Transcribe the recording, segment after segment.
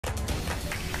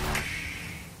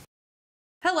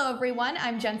Hello everyone,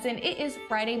 I'm Jensen. It is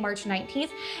Friday, March 19th,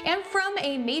 and from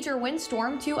a major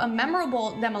windstorm to a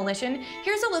memorable demolition,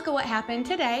 here's a look at what happened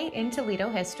today in Toledo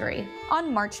history.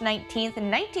 On March 19th, in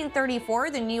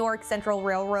 1934, the New York Central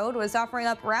Railroad was offering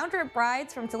up round-trip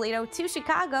rides from Toledo to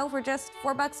Chicago for just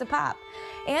 $4 a pop.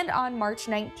 And on March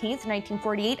 19th,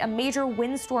 1948, a major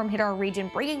windstorm hit our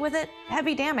region, bringing with it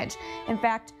heavy damage. In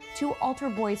fact, 2 altar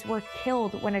boys were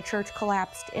killed when a church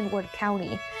collapsed in Wood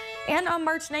County. And on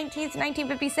March 19th,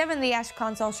 1957, the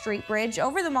Ash-Consaul Street Bridge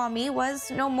over the Maumee was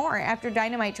no more after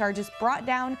dynamite charges brought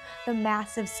down the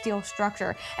massive steel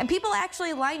structure. And people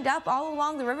actually lined up all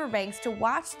along the riverbanks to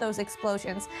watch those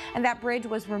explosions. And that bridge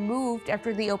was removed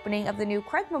after the opening of the new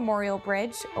Craig Memorial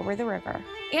Bridge over the river.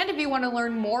 And if you want to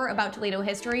learn more about Toledo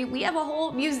history, we have a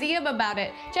whole museum about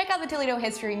it. Check out the Toledo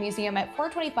History Museum at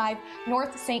 425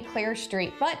 North St. Clair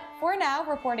Street. But for now,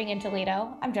 reporting in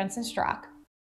Toledo, I'm Jensen Strock.